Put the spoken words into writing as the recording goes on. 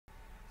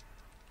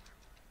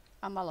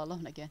I'm all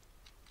alone again.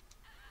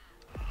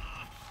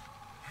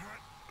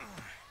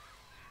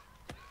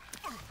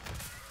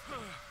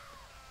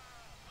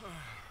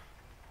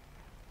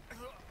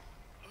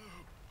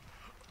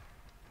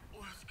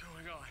 What's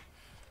going on?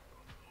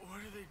 What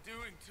are they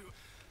doing to...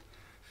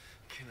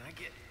 Can I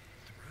get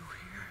through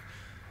here?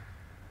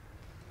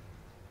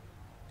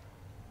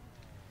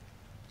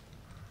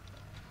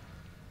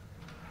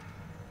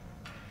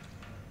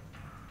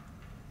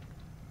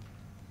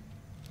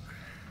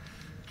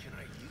 Can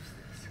I use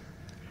this?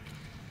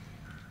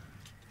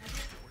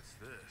 What's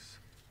this?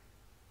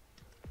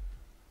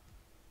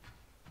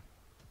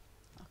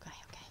 Okay,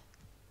 okay.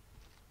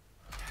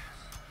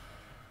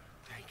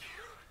 Thank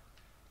you.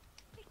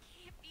 It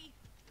can't be,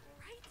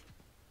 right?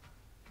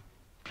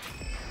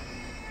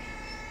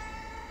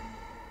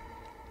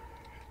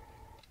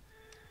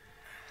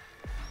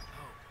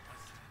 Oh,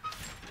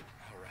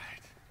 all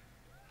right.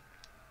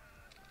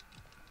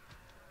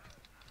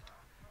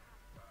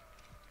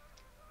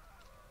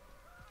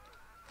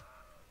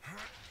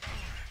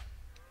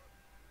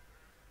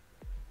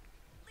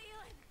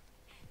 Leland!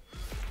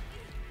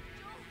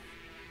 Joel!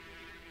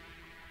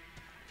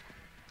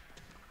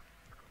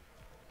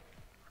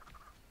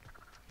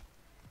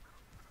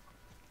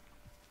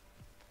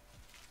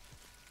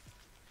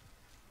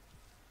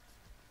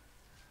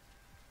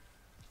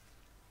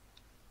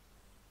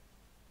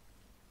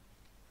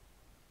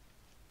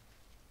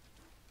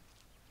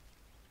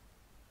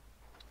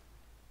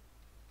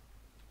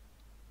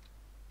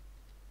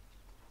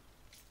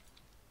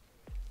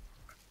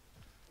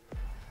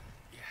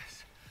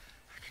 Yes,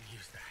 I can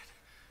use that.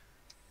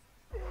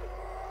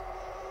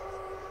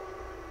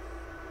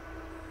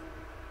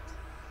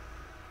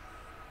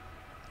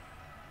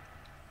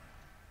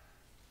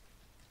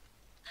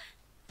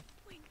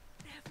 We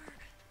never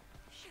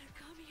should have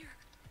come here.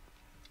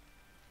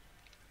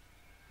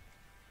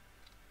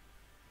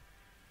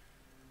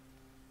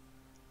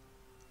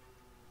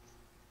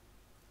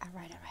 All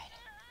right, all right.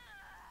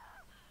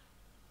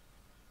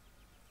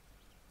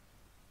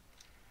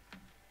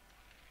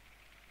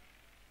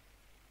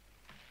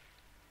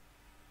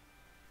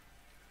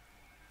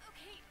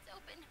 Okay, it's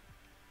open.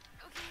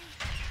 Okay.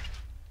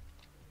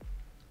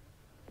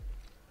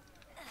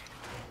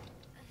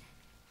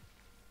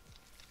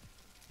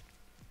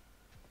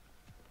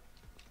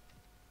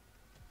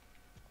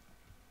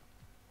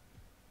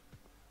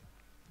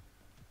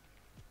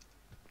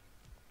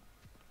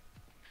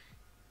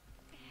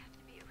 They have to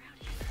be around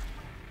here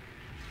somewhere.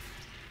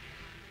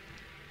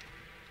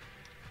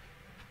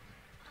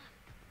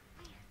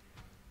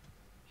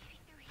 Maybe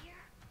through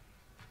here?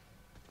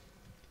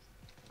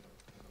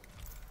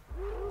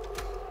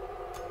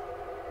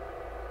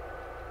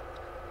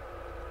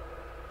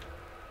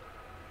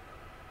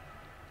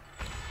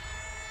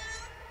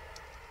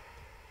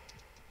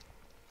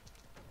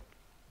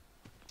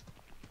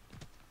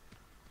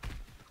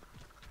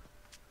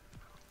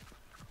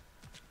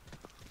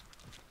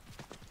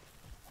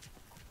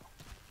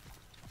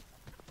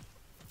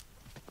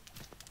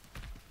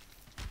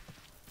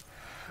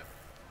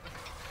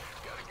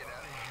 Gotta get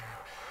out of here.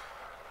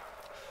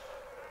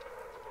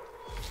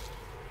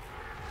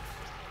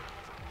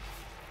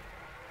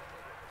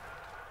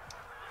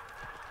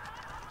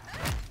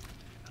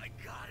 I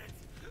got it!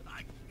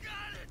 I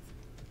got it!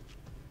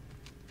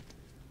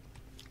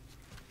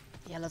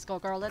 Yeah, let's go,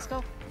 girl. Let's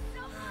go.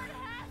 Someone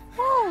has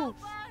to Woo! help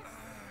us!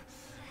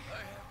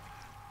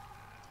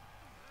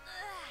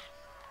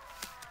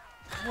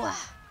 Wow.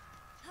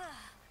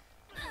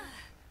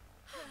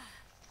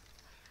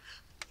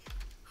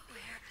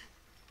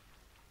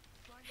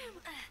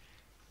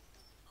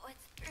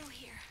 What's through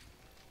here?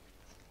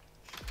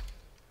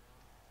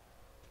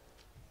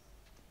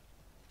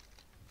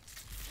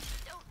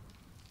 Don't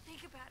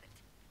think about it.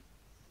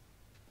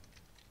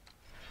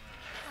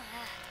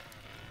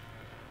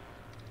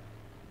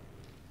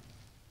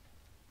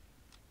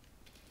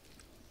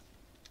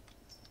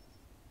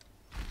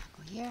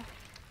 Go here.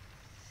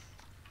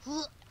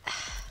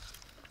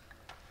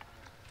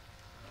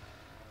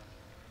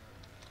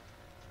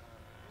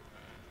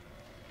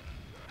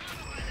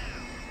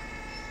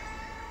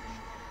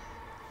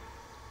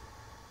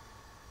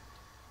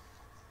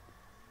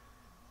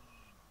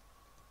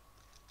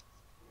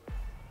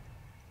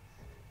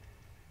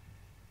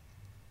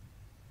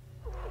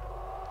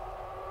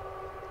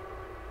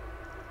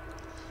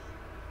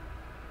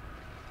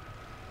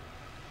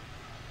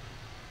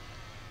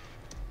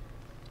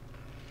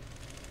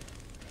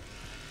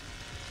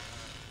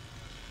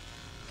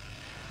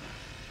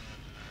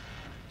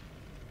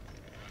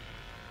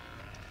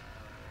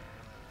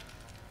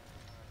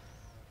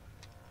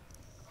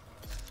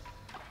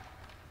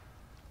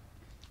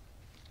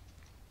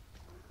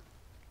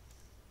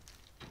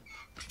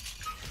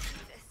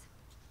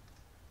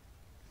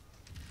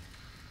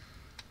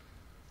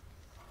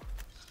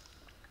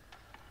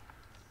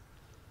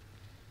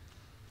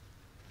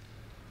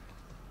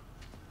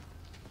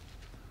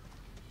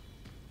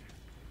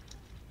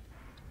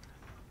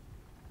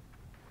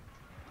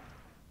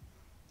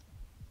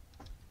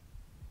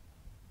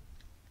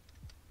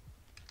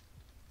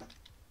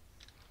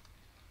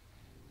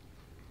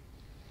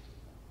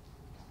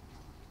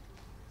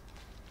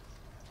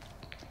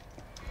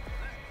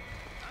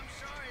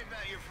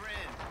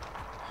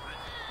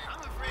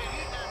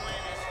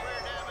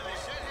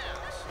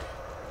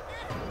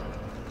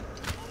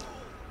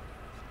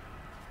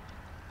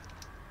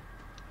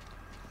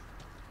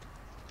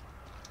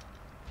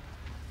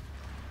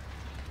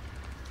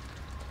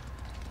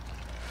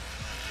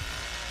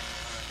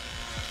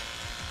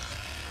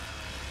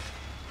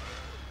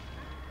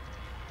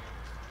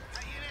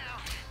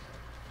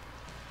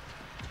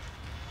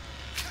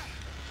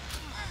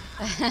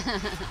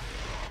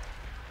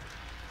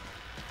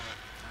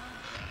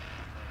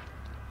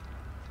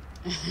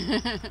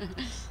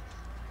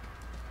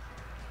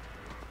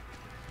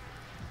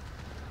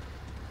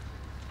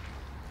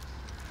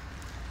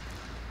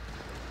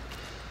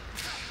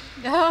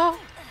 No!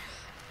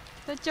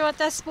 Don't you want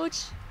that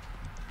smooch?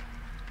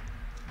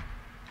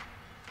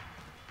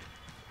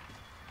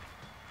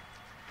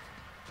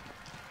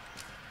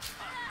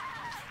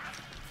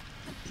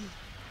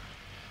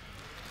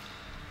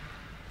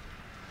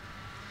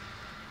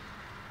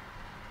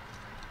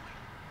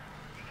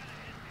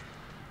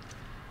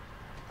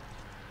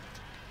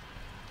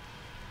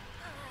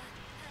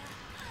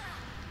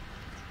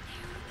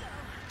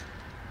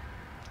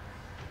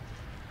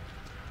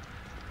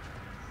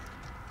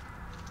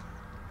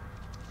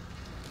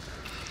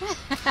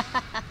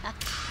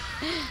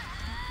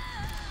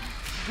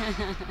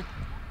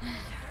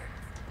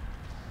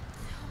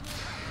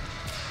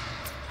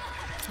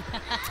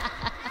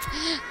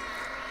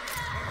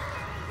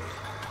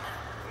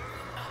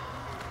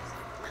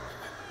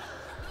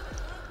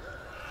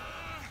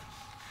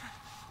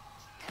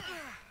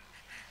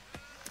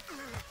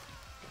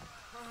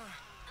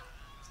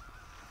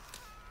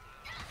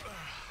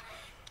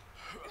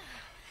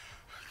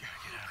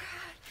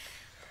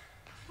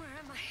 Where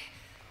am I?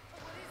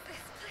 What is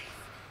this place?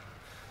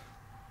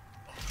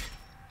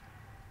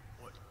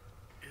 What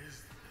is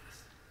this?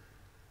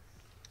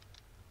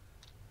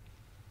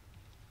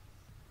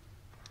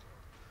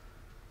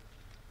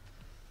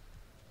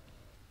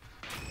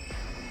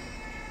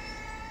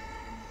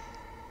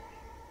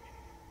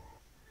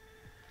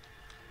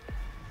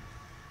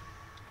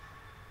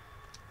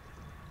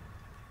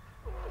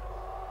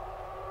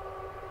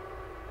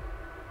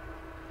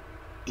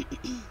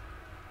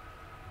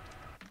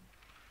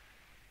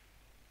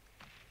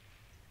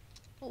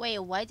 Wait,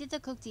 why did the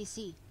cook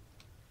DC?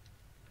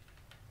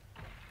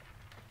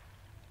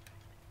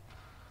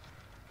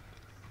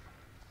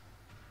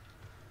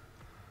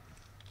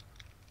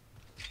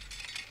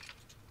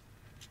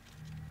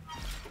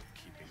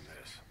 Keeping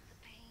this.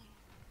 Pain.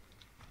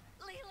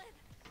 Leland!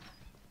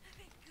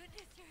 Thank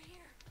goodness you're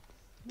here.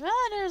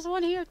 Ah, there's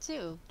one here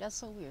too. That's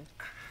so weird.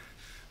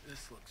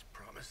 This looks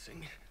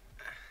promising.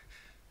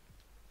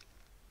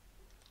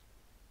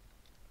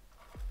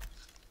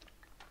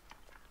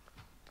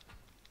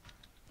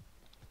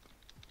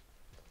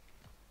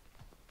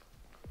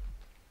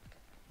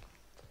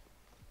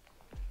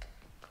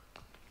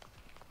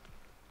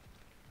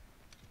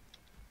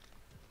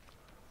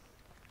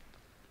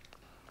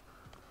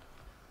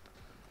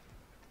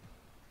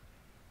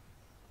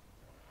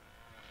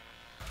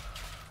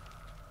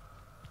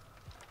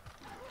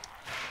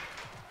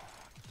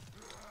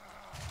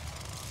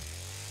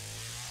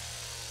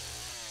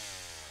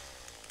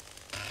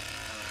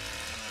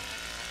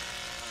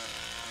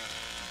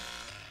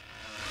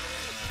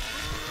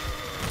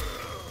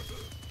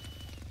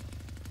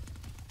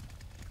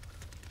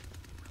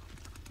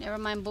 Never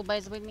mind, Booba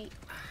is with me.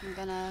 I'm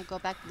gonna go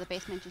back to the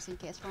basement just in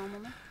case for a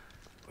moment.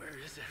 Where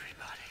is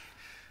everybody?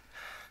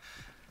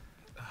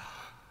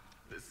 Oh,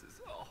 this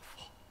is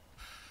awful.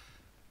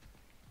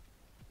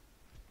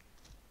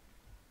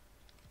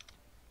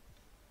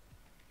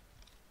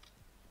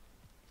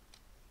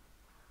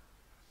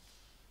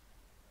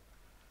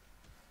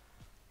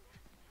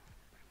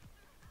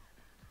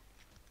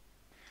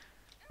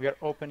 We are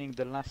opening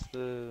the last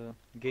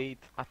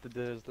gate at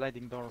the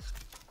sliding door.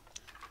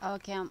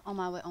 Okay, I'm on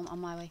my way. On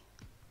my way.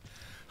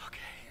 Okay,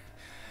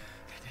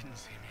 they didn't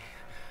see me.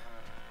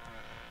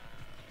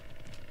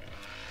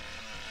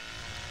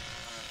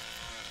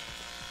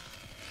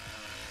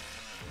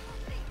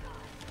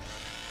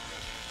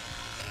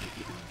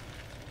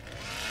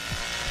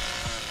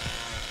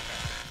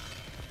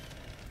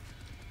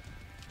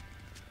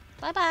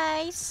 Bye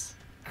byes.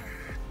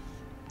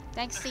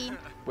 Thanks, team.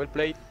 Well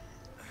played.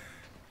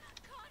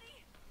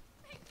 Connie!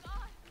 Thank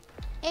God!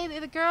 Hey,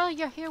 baby girl,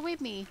 you're here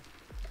with me.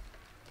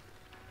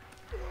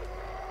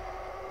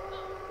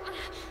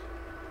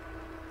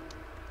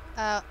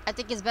 I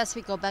think it's best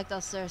we go back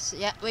downstairs.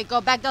 Yeah, we go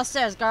back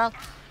downstairs, girl.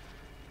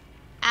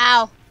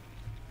 Ow.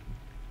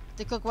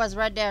 The cook was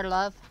right there,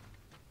 love.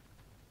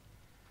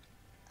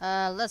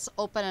 Let's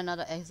open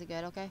another exit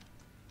gate, okay?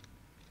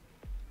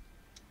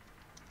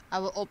 I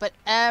will open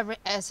every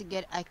exit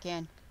gate I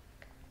can.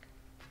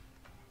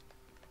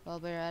 While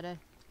we're at it.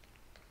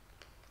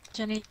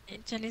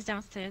 Jenny's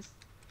downstairs.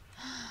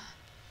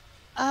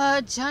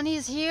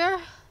 Johnny's here?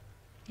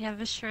 You have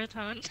a shirt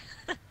on.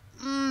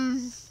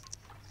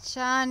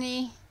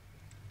 Johnny.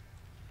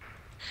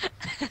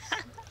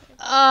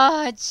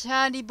 Oh,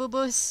 Johnny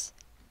boo-boos.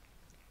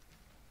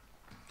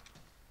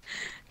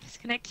 He's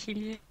gonna kill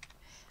you.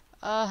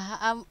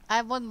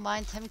 I won't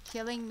mind him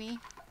killing me.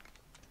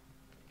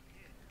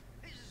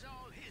 This is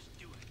all his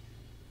doing.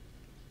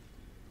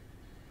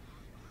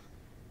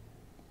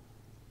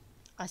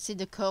 I see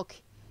the cook.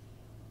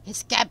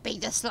 He's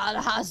camping the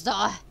slaughterhouse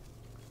door.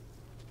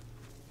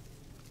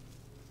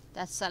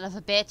 That son of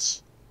a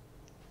bitch.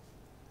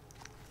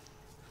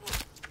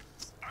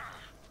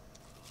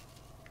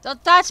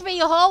 Don't touch me,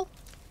 you hoe!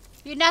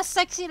 You're not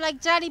sexy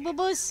like Johnny Boo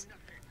Boos.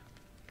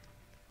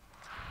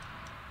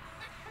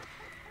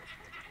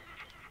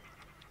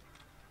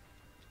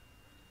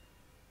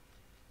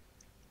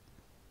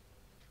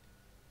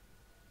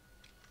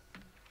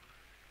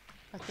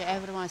 Okay,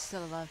 everyone's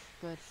still alive.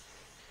 Good.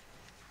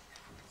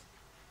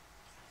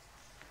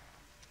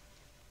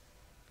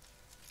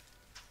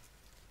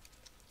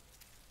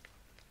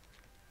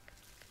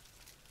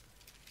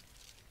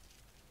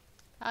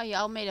 Oh,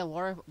 y'all made a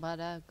war about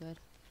that. Good.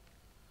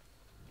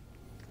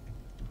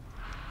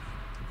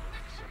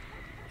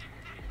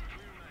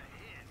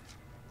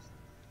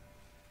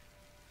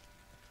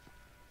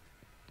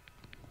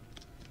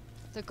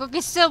 The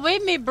cookie's still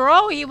with me,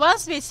 bro. He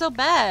wants me so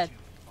bad.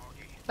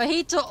 But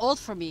he too old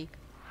for me.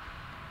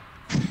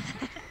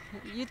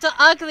 You too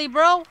ugly,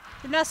 bro.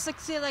 You're not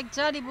sexy like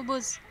Johnny Boo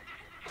Boos.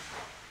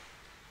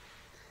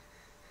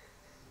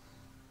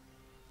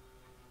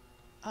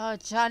 Oh,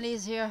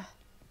 Johnny's here.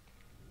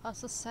 Oh,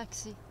 so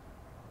sexy.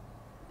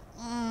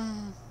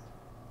 Ow,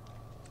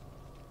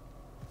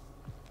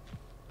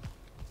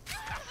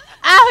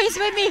 he's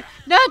with me.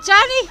 No,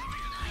 Johnny.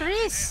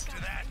 Please.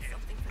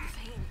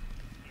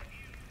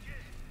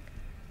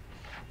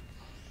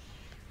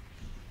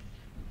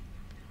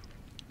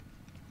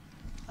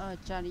 Oh,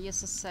 Johnny, you're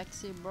so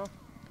sexy, bro.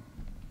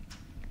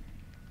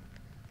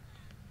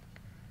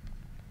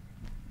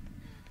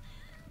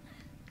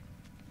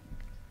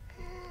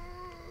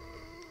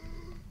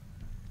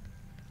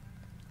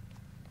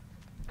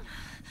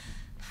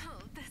 Oh,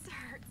 this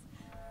hurts.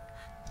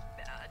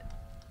 Bad.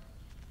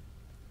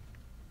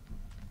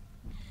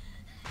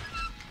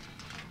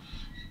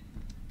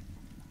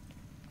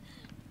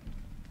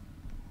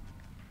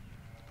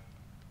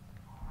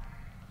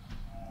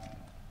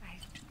 I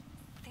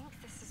think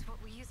this is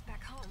what we use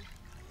back home.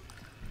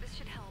 This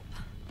should help.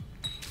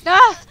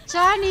 Ah,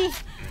 Johnny.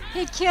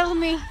 He killed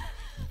me.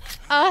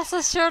 Oh,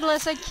 so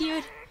shirtless and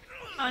cute.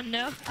 Oh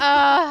no.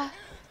 I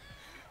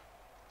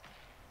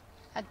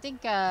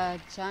think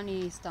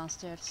Johnny is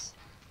downstairs.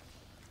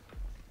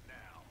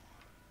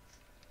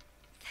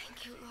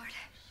 Thank you, Lord.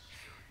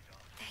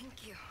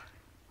 Thank you.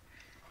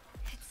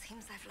 It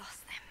seems I've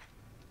lost them.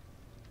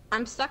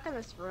 I'm stuck in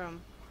this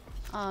room.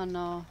 Oh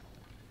no.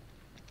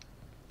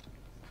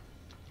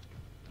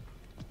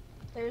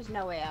 There's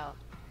no way out.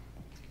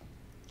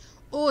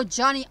 Oh,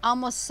 Johnny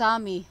almost saw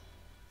me.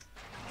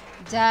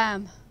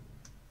 Damn.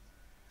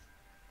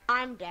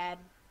 I'm dead.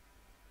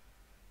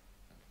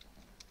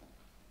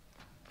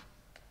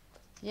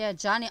 Yeah,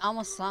 Johnny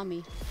almost saw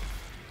me.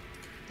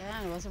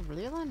 Damn, was it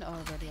Leland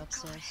already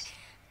upstairs?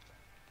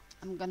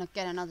 I'm gonna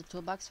get another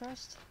toolbox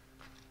first.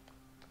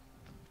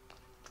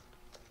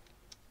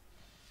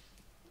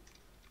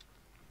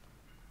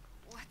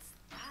 What's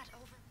that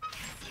over?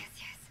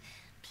 Yes.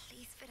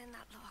 Please fit in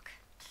that lock.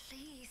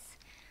 Please.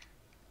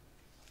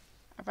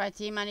 Alright,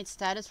 team, I need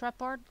status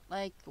report.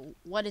 Like,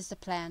 what is the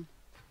plan?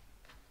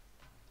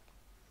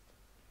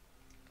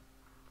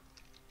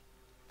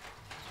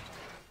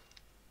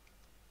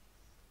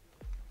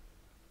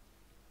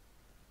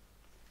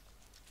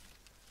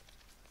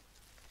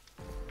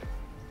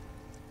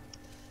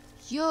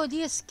 Yo, they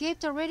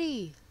escaped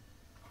already.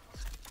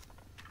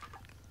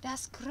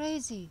 That's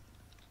crazy.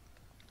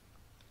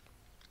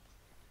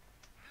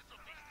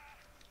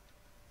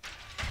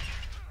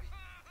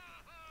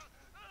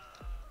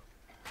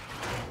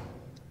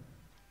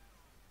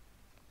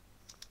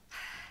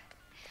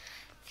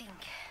 Think.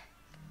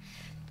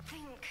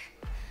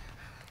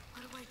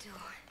 What do I do?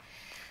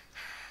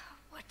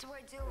 What do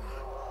I do?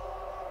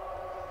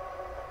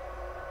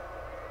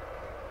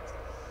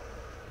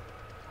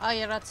 Oh,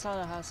 you're at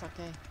Solar House,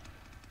 okay.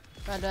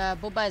 But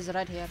Booba is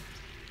right here.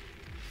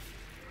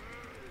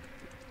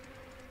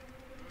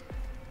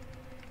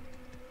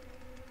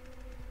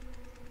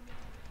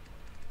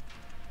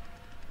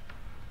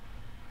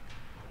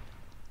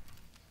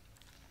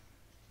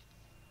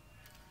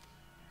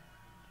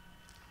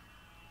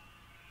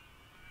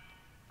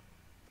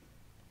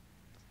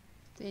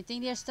 Do you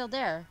think they're still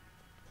there?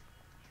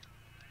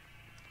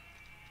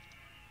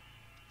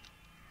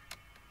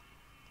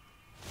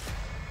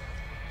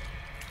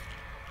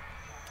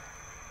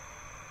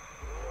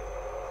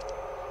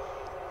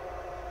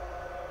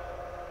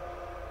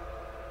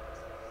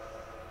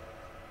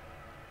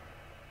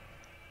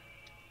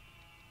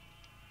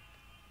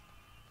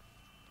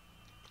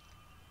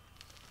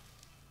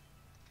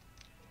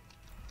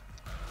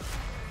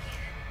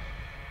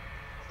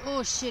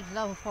 Oh shit,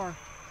 level 4.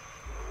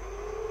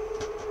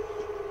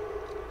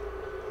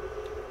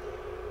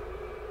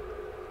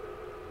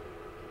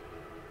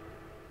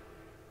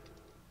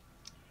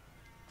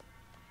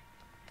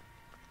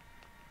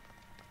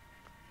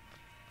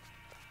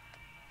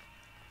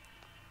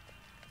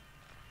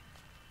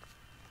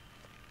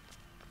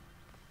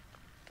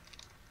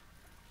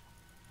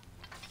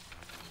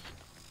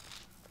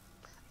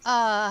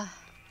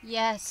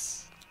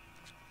 Yes.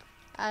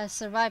 I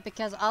survived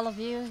because all of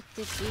you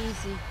did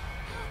easy.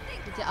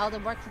 You did all the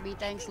work for me,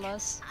 thanks,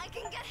 Luz. I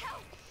can get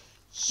help.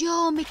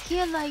 Yo,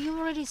 Michaela, you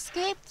already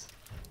escaped?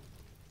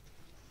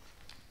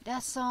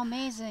 That's so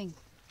amazing.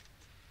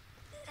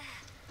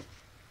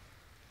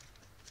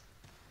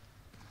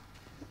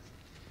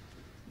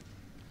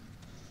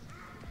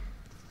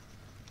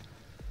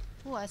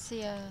 Oh, I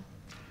see a.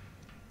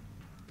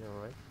 You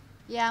alright?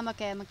 Yeah, I'm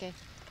okay. I'm okay.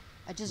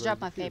 I just Where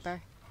dropped are my the keys?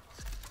 paper.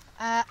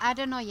 I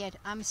don't know yet.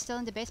 I'm still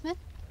in the basement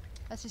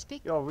as we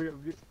speak. Yo, we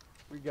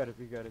got it.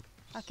 We got it.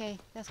 Okay,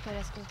 that's good.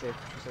 That's good. Escape.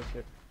 Just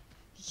escape.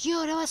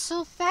 Yo, that was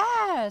so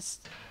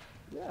fast.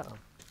 Yeah.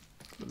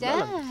 The Damn.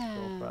 melon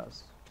is so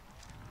fast.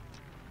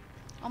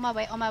 On my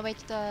way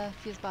to the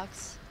fuse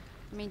box.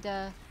 I mean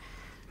the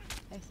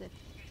exit.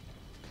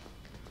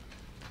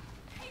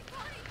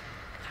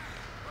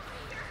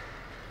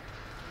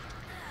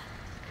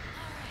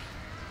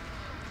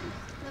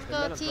 Let's The go,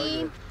 melon's very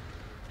team.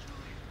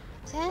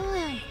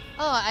 Damn.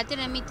 Oh, I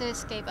didn't mean to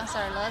escape. I'm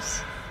sorry,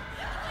 loves.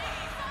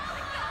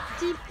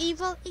 Deep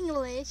evil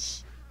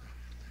English.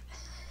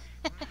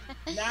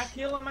 Not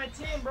killing my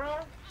team,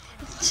 bro.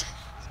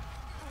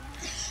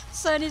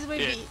 Sonny's with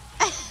me.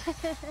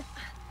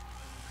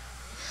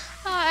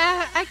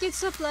 Oh, I can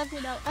stop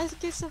laughing now. I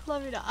can stop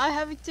laughing now. I'm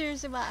having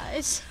tears in my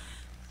eyes.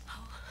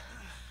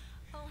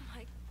 Oh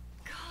my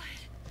god.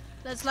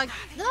 That's like,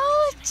 no,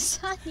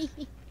 Sonny.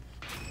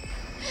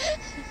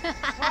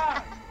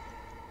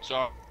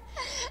 So,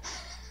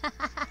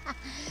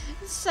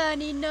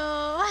 Sonny,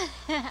 no.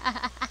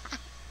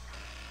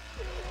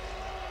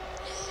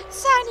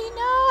 Sonny,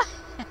 no.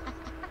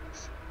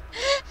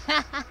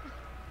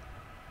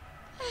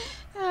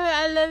 Oh,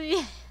 I love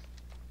you.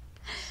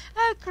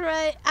 I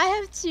cry. I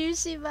have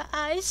tears in my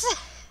eyes.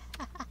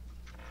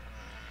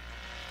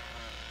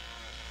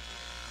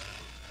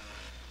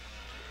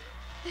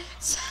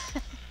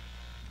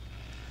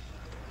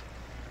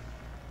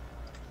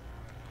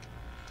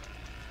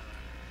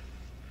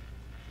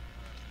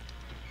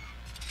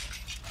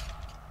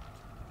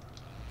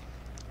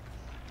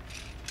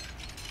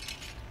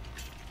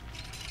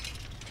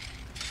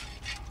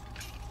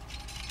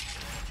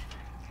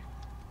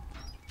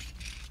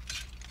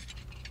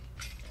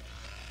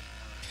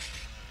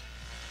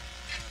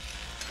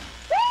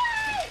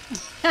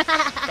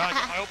 guys,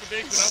 I open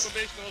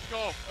basement, let's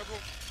go.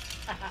 Everyone.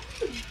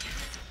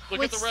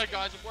 Look at the red,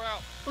 guys, and we're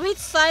out. Which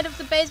side of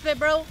the basement,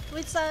 bro?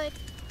 Which side?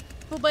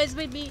 Who buys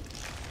with me?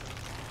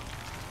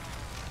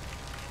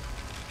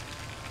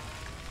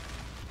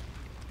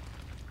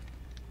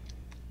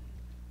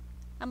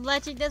 I'm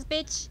latching this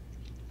bitch.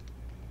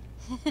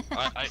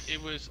 I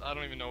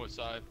don't even know what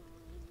side.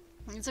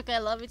 It's okay,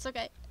 love. It's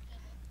okay.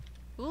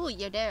 Ooh,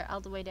 you're there,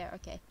 all the way there.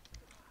 Okay.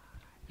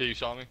 Yeah, you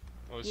saw me?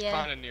 I was Yeah.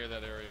 kind of near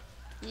that area.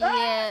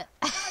 Yeah.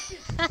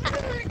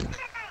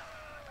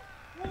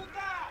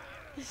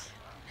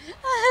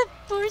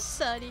 Poor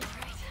Sonny.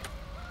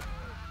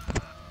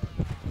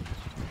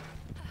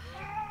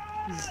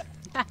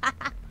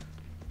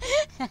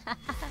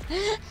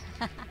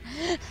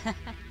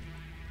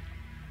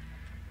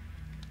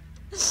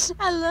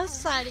 I love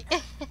Sonny.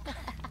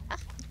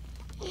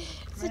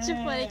 Such a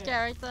funny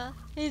character.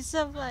 He's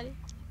so funny.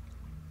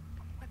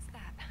 What's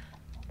that?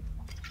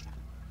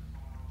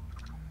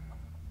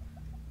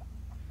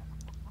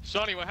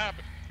 Sonny, what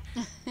happened?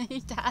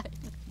 He died.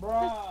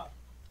 Bruh,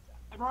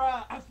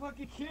 I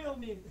fucking killed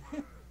me.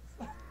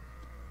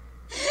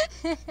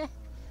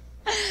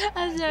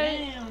 I'm sorry.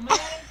 Damn, man.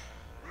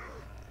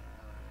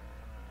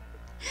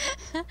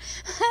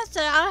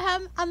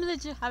 Sorry, I'm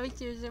legit having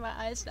tears in my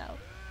eyes now.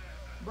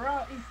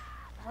 Bro,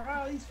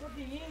 it's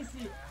fucking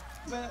easy.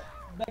 But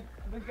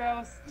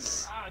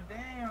because, ah,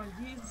 damn,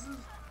 Jesus.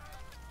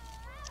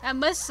 I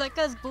must suck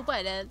us boo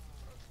by then.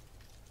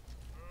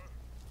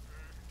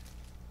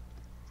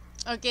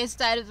 Okay,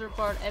 status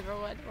report,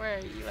 everyone. Where are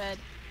you at?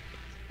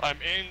 I'm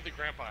in the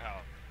grandpa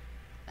house.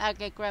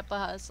 Okay,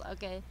 grandpa house.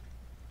 Okay.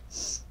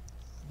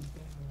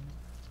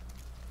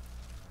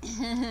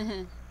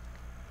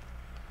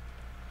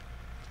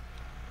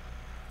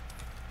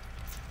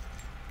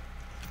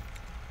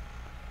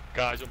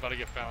 Guys, I'm about to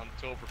get found.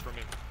 It's over for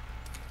me.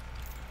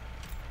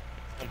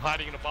 I'm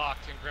hiding in a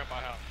box in grandpa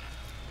house.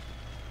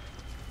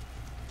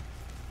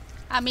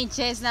 I'm being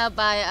chased now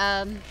by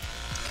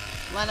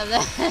one of the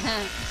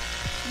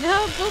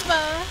no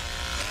Booba.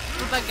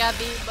 Booba got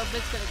me.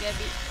 Booba's gonna get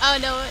me. Oh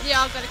no, you're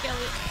all gonna kill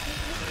me.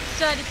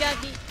 Johnny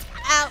got me.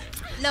 Ow.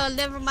 No,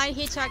 never mind.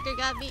 Hitchhiker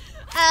got me.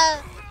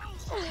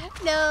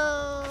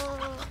 No.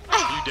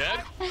 You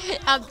dead?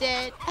 I'm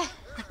dead.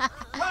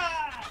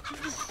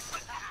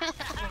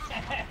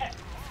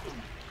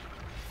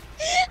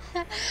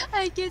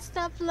 I can't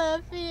stop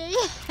laughing.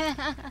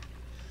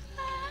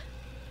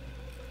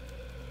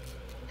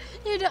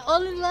 You're the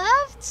only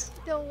left?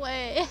 No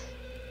way.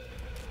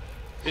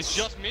 It's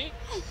just me?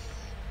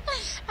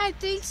 I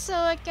think so.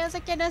 I guess I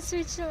cannot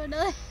switch to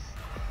another.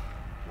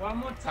 One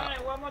more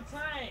time, one more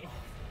time.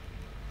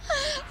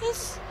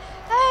 It's,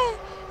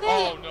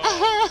 Oh no.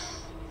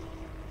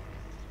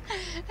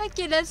 I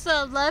cannot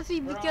stop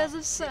laughing because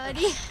of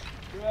Sonny.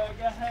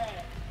 Go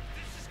ahead.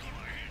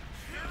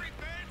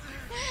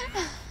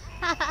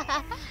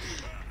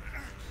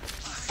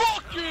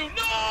 Fuck you,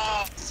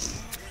 no!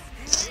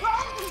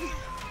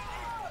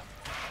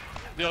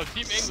 Yo,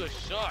 Team English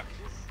sucks.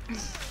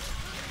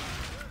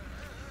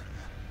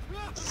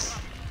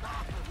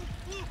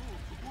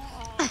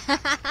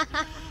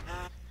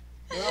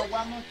 Girl,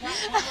 one more time.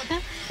 One more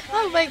time.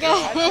 Oh my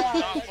god. One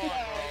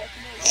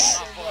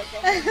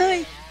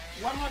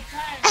more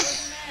time. What's the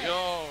name?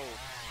 Yo,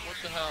 what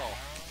the hell?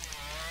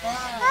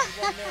 Fine.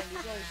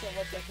 There's only so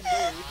much I can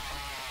do.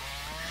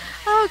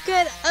 Oh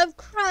god, I'm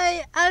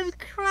crying. I'm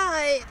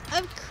crying.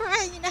 I'm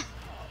crying.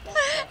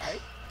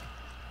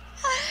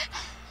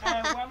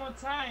 And one more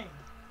time.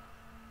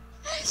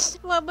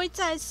 One more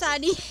time,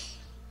 Sonny.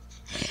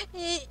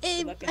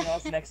 Good luck in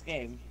y'all's next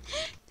game.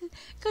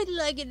 Good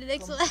luck in the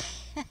next one.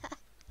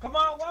 Come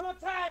on, one more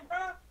time,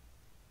 bro.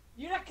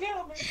 You done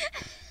killed me.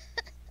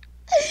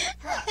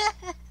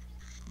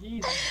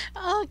 Jesus.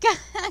 Oh god,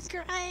 I'm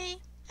crying.